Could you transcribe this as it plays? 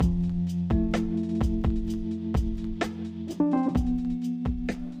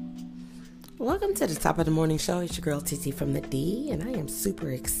Welcome to the Top of the Morning Show. It's your girl TT from the D, and I am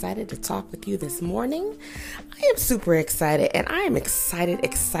super excited to talk with you this morning. I am super excited, and I am excited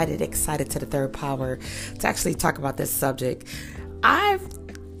to the third power to actually talk about this subject. I've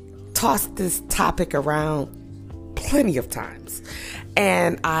tossed this topic around plenty of times,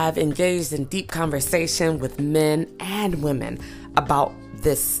 and I've engaged in deep conversation with men and women about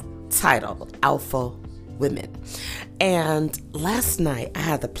this title, Alpha Women. And last night I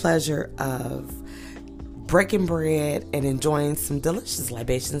had the pleasure of breaking bread and enjoying some delicious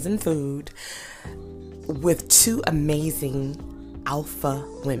libations and food with two amazing alpha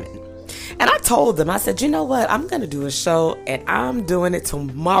women. And I told them, I said, you know what? I'm going to do a show, and I'm doing it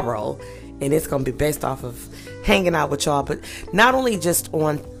tomorrow, and it's going to be based off of hanging out with y'all, but not only just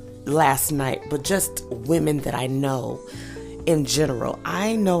on last night, but just women that I know in general.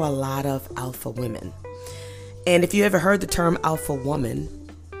 I know a lot of alpha women. And if you ever heard the term alpha woman,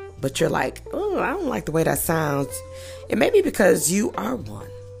 but you're like, oh, I don't like the way that sounds, it may be because you are one,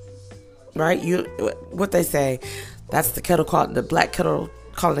 right? What they say, that's the kettle called the black kettle,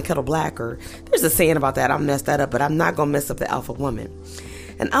 calling the kettle black, or there's a saying about that. I'll mess that up, but I'm not going to mess up the alpha woman.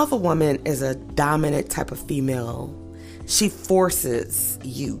 An alpha woman is a dominant type of female. She forces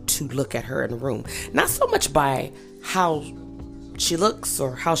you to look at her in the room, not so much by how she looks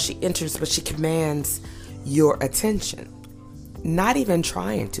or how she enters, but she commands your attention. Not even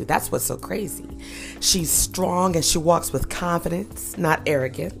trying to. That's what's so crazy. She's strong and she walks with confidence, not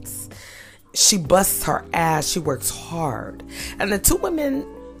arrogance. She busts her ass. She works hard. And the two women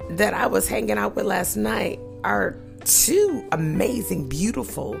that I was hanging out with last night are two amazing,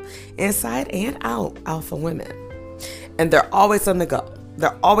 beautiful, inside and out alpha women. And they're always on the go.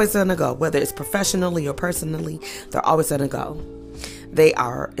 They're always on the go. Whether it's professionally or personally, they're always on the go. They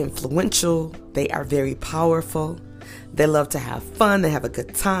are influential. They are very powerful. They love to have fun. They have a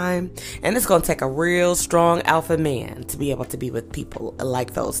good time. And it's going to take a real strong alpha man to be able to be with people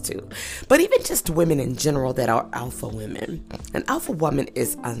like those two. But even just women in general that are alpha women. An alpha woman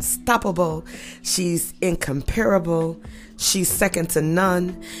is unstoppable. She's incomparable. She's second to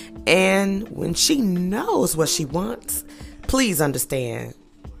none. And when she knows what she wants, please understand,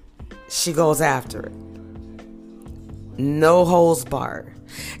 she goes after it. No holds barred.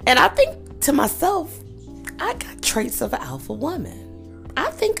 And I think to myself, I got traits of an alpha woman. I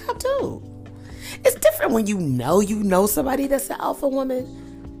think I do. It's different when you know somebody that's an alpha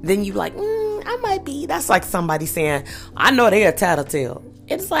woman. Then you like, I might be. That's like somebody saying, I know they're a tattletale.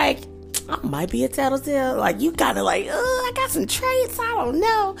 It's like, I might be a tattletale. Like, you gotta like, I got some traits. I don't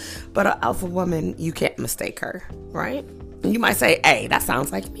know. But an alpha woman, you can't mistake her, right? And you might say, hey, that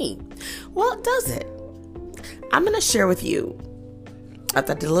sounds like me. Well, does it? I'm going to share with you,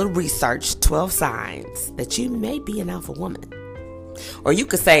 after I did a little research, 12 signs that you may be an alpha woman. Or you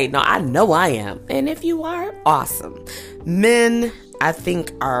could say, no, I know I am. And if you are, awesome. Men, I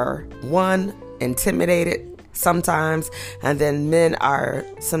think, are, one, intimidated sometimes. And then men are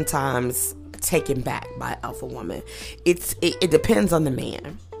sometimes taken back by alpha woman. It depends on the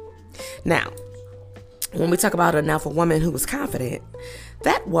man. Now, when we talk about an alpha woman who is confident,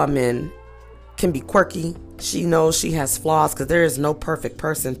 that woman can be quirky. She knows she has flaws because there is no perfect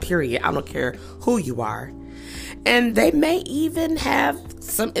person, period. I don't care who you are. And they may even have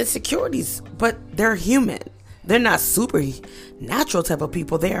some insecurities, but they're human. They're not super natural type of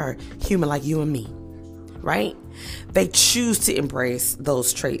people. They are human like you and me, right? They choose to embrace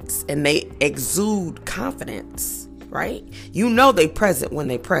those traits and they exude confidence, right? You know they present when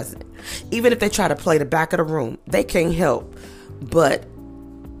they present. Even if they try to play the back of the room, they can't help but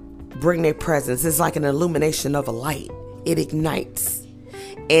bring their presence. It's like an illumination of a light. It ignites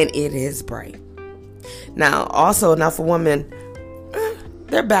and it is bright. Now, also an alpha woman,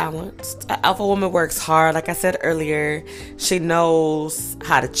 they're balanced. An alpha woman works hard. Like I said earlier, she knows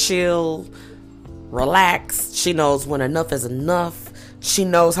how to chill, relax. She knows when enough is enough. She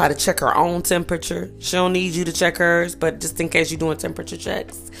knows how to check her own temperature. She don't need you to check hers, but just in case you're doing temperature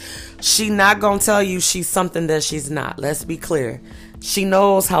checks, she not gonna tell you she's something that she's not. Let's be clear. She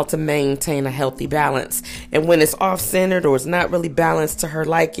knows how to maintain a healthy balance. And when it's off-centered or it's not really balanced to her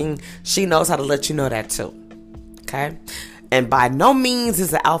liking, she knows how to let you know that too. Okay? And by no means is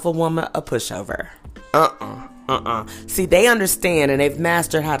the alpha woman a pushover. See, they understand and they've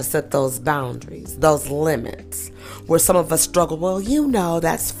mastered how to set those boundaries, those limits. Where some of us struggle, well,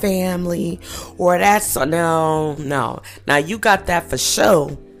 that's family. Or that's, no. Now, you got that for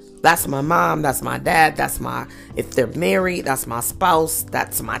sure. That's my mom, that's my dad, if they're married, that's my spouse,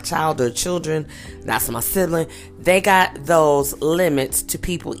 that's my child or children, that's my sibling. They got those limits to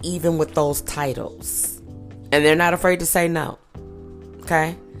people even with those titles. And they're not afraid to say no.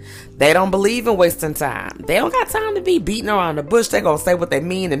 Okay? They don't believe in wasting time. They don't got time to be beating around the bush. They're going to say what they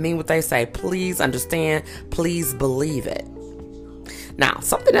mean and mean what they say. Please understand. Please believe it. Now,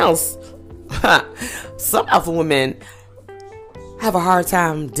 something else. Some alpha women have a hard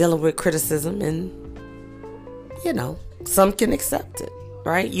time dealing with criticism, and, some can accept it,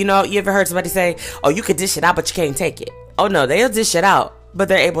 right? You ever heard somebody say, oh, you could dish it out, but you can't take it. Oh, no, they'll dish it out, but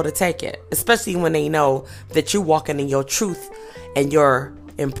they're able to take it, especially when they know that you're walking in your truth and your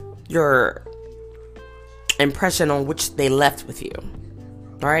impression on which they left with you,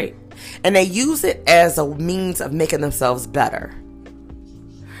 right? And they use it as a means of making themselves better.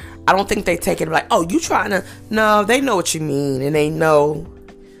 I don't think they take it like, oh, you trying to... No, they know what you mean, and they know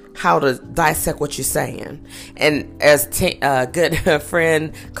how to dissect what you're saying. And as a good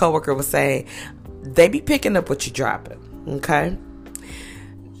friend, coworker was saying, they be picking up what you're dropping, okay?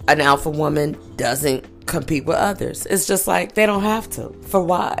 An alpha woman doesn't compete with others. It's just like they don't have to. For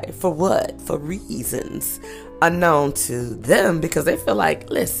why? For what? For reasons unknown to them, because they feel like,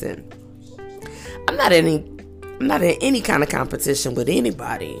 listen, I'm not in any kind of competition with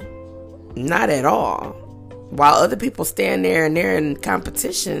anybody. Not at all. While other people stand there and they're in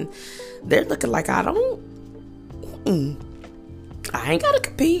competition, they're looking like, I ain't gotta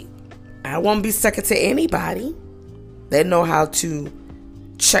compete. I won't be second to anybody. They know how to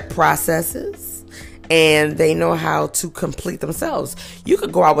check processes, and they know how to complete themselves. You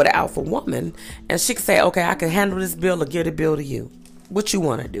could go out with an alpha woman and she could say, okay, I can handle this bill or give the bill to you. What you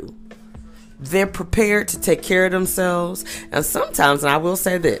want to do? They're prepared to take care of themselves. And sometimes, and I will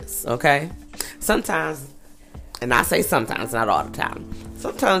say this, okay? Sometimes, and I say sometimes, not all the time,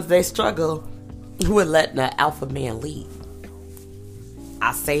 sometimes they struggle with letting an alpha man lead.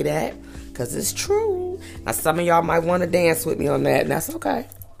 I say that because it's true. Now, some of y'all might want to dance with me on that, and that's okay.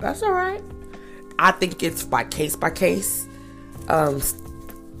 That's all right. I think it's by case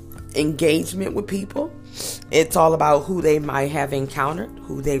engagement with people. It's all about who they might have encountered,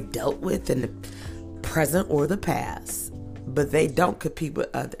 who they've dealt with in the present or the past. But they don't compete with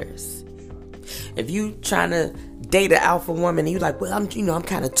others. If you trying to date an alpha woman and you like, well, I'm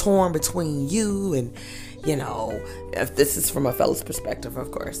kind of torn between you and, if this is from a fella's perspective,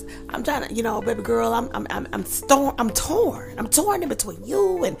 of course, I'm trying to, baby girl, I'm torn. I'm torn in between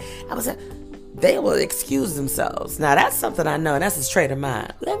you and they will excuse themselves. Now that's something I know, and that's a trait of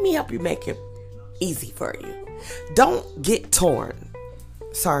mine. Let me help you make it easy for you. Don't get torn,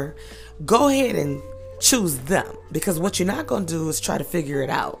 sir. Go ahead and choose them, because what you're not going to do is try to figure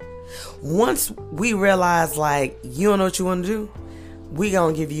it out. Once we realize, like, you don't know what you want to do, we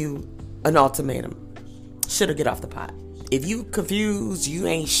going to give you an ultimatum. Shit or get off the pot. If you confused, you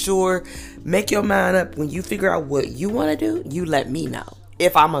ain't sure, make your mind up. When you figure out what you want to do, you let me know.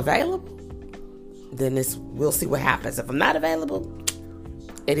 If I'm available, then we'll see what happens. If I'm not available,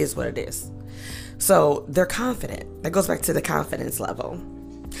 it is what it is. So they're confident. That goes back to the confidence level.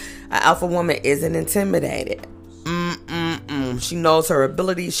 An alpha woman isn't intimidated. She knows her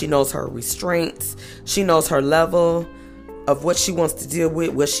abilities. She knows her restraints. She knows her level of what she wants to deal with,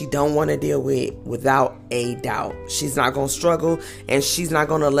 what she don't want to deal with, without a doubt. She's not going to struggle, and she's not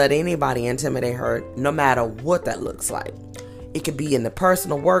going to let anybody intimidate her, no matter what that looks like. It could be in the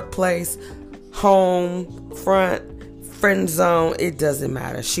personal workplace, home, friend zone. It doesn't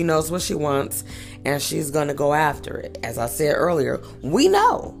matter. She knows what she wants, and she's going to go after it. As I said earlier, we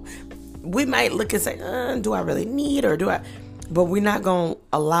know. We might look and say, do I really need, or do I... But we're not going to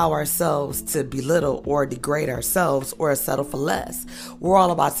allow ourselves to belittle or degrade ourselves or settle for less. We're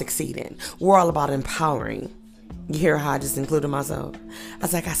all about succeeding. We're all about empowering. You hear how I just included myself? I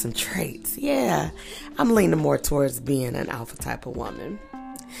was like, I got some traits. Yeah, I'm leaning more towards being an alpha type of woman.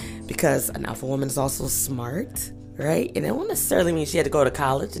 Because an alpha woman is also smart, right? And it don't necessarily mean she had to go to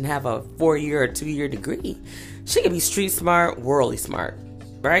college and have a 4-year or 2-year degree. She could be street smart, worldly smart,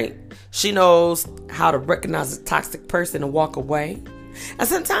 right? She knows how to recognize a toxic person and walk away. And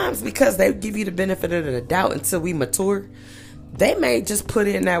sometimes, because they give you the benefit of the doubt until we mature, they may just put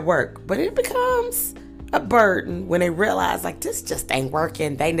in that work. But it becomes a burden when they realize, like, this just ain't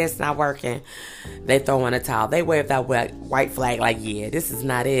working. This not working. They throw in a towel. They wave that white flag like, yeah, this is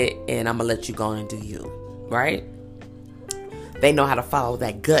not it, and I'm going to let you go and do you. Right? They know how to follow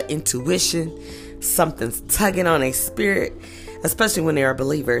that gut intuition. Something's tugging on their spirit. Especially when they are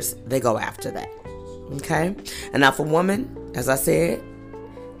believers, they go after that. Okay? An alpha woman, as I said,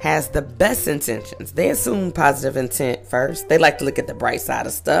 has the best intentions. They assume positive intent first. They like to look at the bright side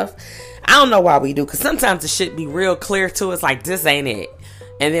of stuff. I don't know why we do, because sometimes the shit be real clear to us, like, this ain't it.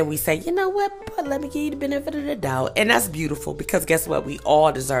 And then we say, you know what, but let me give you the benefit of the doubt. And that's beautiful, because guess what? We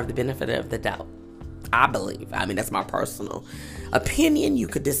all deserve the benefit of the doubt. I believe. I mean, that's my personal opinion. You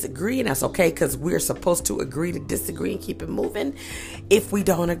could disagree, and that's okay, because we're supposed to agree to disagree and keep it moving if we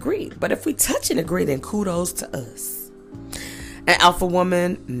don't agree. But if we touch and agree, then kudos to us. An alpha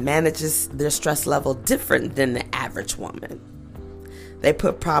woman manages their stress level different than the average woman. They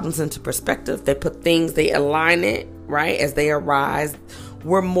put problems into perspective. They put things, they align it, right, as they arise.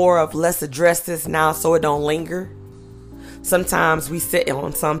 We're more of let's address this now so it don't linger. Sometimes we sit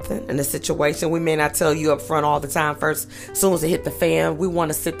on something in a situation. We may not tell you up front all the time first. As soon as it hit the fan, we want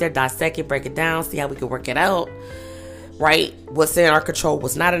to sit there, dissect it, break it down, see how we can work it out. Right? What's in our control,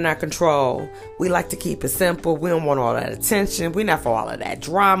 what's not in our control. We like to keep it simple. We don't want all that attention. We're not for all of that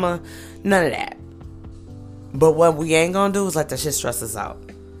drama. None of that. But what we ain't gonna do is let that shit stress us out.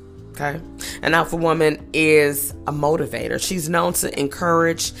 Okay? An alpha woman is a motivator. She's known to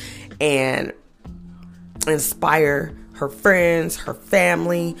encourage and inspire her friends, her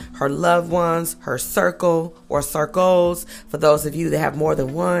family, her loved ones, her circle or circles. For those of you that have more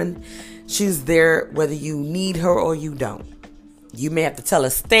than one, she's there whether you need her or you don't. You may have to tell her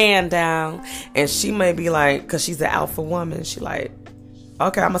stand down, and she may be like, because she's an alpha woman, she like,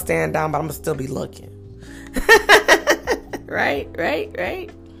 okay, I'm gonna stand down, but I'm gonna still be looking. Right.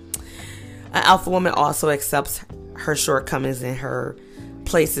 An alpha woman also accepts her shortcomings and her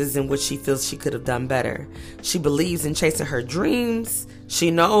places in which she feels she could have done better. She believes in chasing her dreams.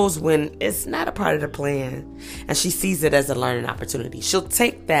 She knows when it's not a part of the plan, and she sees it as a learning opportunity. She'll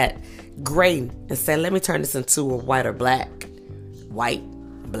take that gray and say, let me turn this into a white or black. White,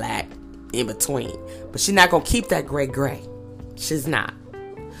 black, in between. But she's not going to keep that gray. She's not.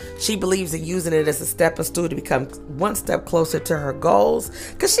 She believes in using it as a stepping stool to become one step closer to her goals,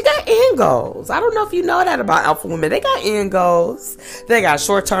 because she got end goals. I don't know if you know that about alpha women. They got end goals. They got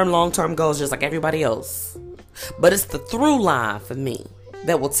short-term, long-term goals just like everybody else. But it's the through line for me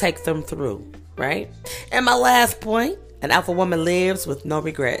that will take them through, right? And my last point, an alpha woman lives with no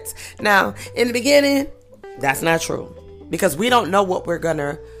regrets. Now, in the beginning, that's not true, because we don't know what we're going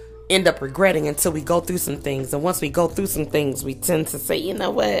to end up regretting until we go through some things. And once we go through some things, we tend to say, you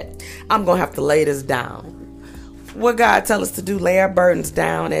know what, I'm going to have to lay this down. What God tell us to do, lay our burdens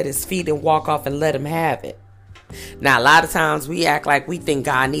down at his feet and walk off and let him have it. Now, a lot of times we act like we think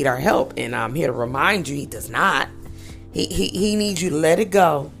God need our help, and I'm here to remind you, he does not. He needs you to let it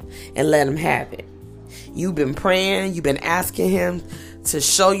go and let him have it. You've been praying, you've been asking him to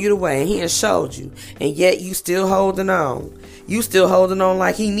show you the way, and he has showed you, and yet you still holding on. You still holding on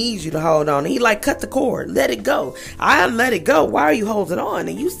like he needs you to hold on. He like, cut the cord, let it go. I let it go. Why are you holding on?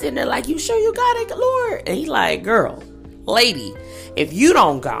 And you sitting there like, you sure you got it, Lord? And he like, girl, lady, if you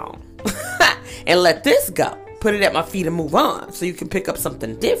don't go and let this go, put it at my feet and move on so you can pick up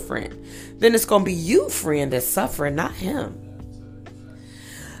something different, then it's going to be you, friend, that's suffering, not him.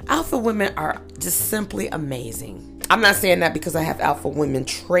 Alpha women are just simply amazing. I'm not saying that because I have alpha women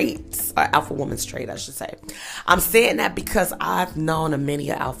traits, alpha woman's trait, I should say. I'm saying that because I've known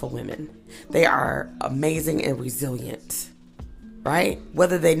many alpha women. They are amazing and resilient, right?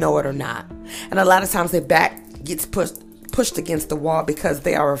 Whether they know it or not. And a lot of times their back gets pushed against the wall because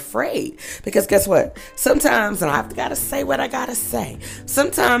they are afraid. Because guess what? Sometimes, and I've got to say what I got to say,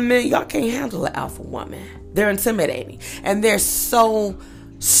 sometimes, men, y'all can't handle an alpha woman. They're intimidating. And they're so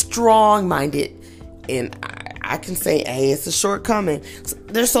strong-minded, and I can say, hey, it's a shortcoming.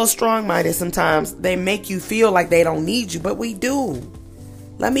 They're so strong-minded sometimes, they make you feel like they don't need you, but we do.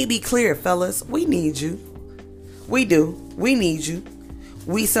 Let me be clear, fellas. We need you. We do. We need you.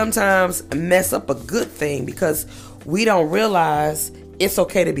 We sometimes mess up a good thing because we don't realize it's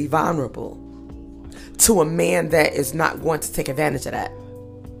okay to be vulnerable to a man that is not going to take advantage of that.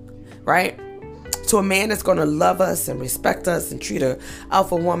 Right? To a man that's going to love us and respect us and treat an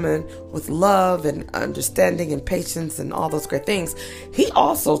alpha woman with love and understanding and patience and all those great things. He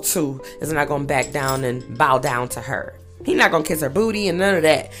also, too, is not going to back down and bow down to her. He's not going to kiss her booty and none of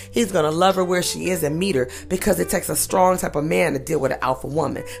that. He's going to love her where she is and meet her, because it takes a strong type of man to deal with an alpha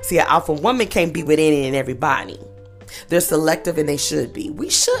woman. See, an alpha woman can't be with any and everybody. They're selective, and they should be. We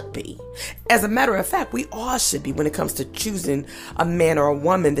should be. As a matter of fact, we all should be when it comes to choosing a man or a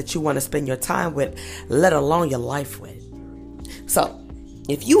woman that you want to spend your time with, let alone your life with. So,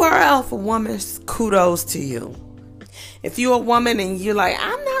 if you are an alpha woman, kudos to you. If you're a woman and you're like,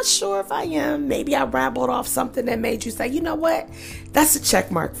 I'm not sure if I am, maybe I rambled off something that made you say, you know what, that's a check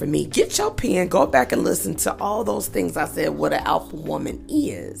mark for me. Get your pen, go back and listen to all those things I said what an alpha woman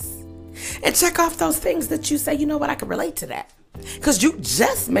is. And check off those things that you say, you know what, I can relate to that. Because you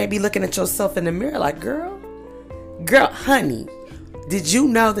just may be looking at yourself in the mirror like, girl, honey, did you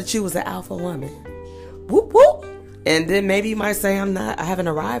know that you was an alpha woman? Whoop, whoop. And then maybe you might say, I haven't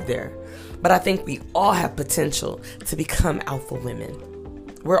arrived there. But I think we all have potential to become alpha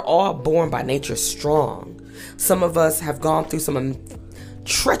women. We're all born by nature strong. Some of us have gone through some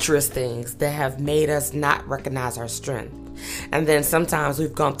treacherous things that have made us not recognize our strength. And then sometimes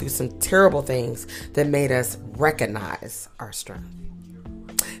we've gone through some terrible things that made us recognize our strength.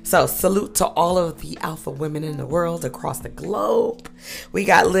 So salute to all of the alpha women in the world across the globe. We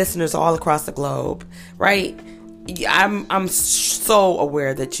got listeners all across the globe, right? I'm so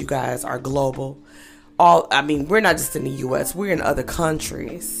aware that you guys are global. We're not just in the U.S. We're in other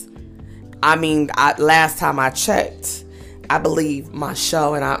countries. Last time I checked, I believe my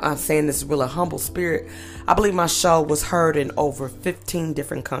show, and I'm saying this with a humble spirit, I believe my show was heard in over 15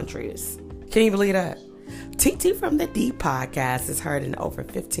 different countries. Can you believe that? TT from the D podcast is heard in over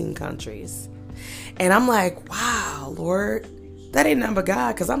 15 countries. And I'm like, wow, Lord, that ain't nothing but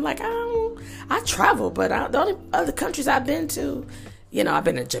God. Because I'm like, I travel, but the only other countries I've been to, I've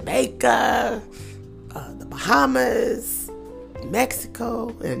been to Jamaica, the Bahamas,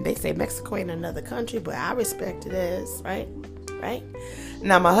 Mexico. And they say Mexico ain't another country, but I respect it as, right?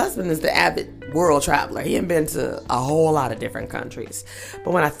 Now, my husband is the avid world traveler. He ain't been to a whole lot of different countries.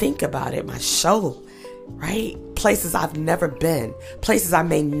 But when I think about it, my show, right? Places I've never been, places I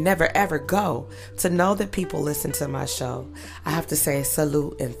may never ever go. To know that people listen to my show, I have to say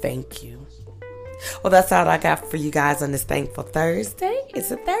salute and thank you. Well, that's all I got for you guys on this Thankful Thursday. It's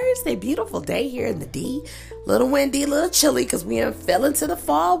a Thursday, beautiful day here in the D. Little windy, little chilly because we fell into the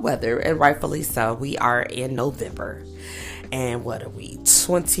fall weather, and rightfully so. We are in November. And what are we,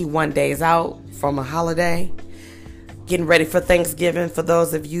 21 days out from a holiday? Getting ready for Thanksgiving for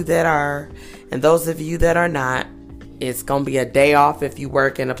those of you that are, and those of you that are not. It's going to be a day off if you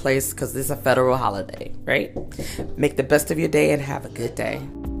work in a place because it's a federal holiday, right? Make the best of your day and have a good day.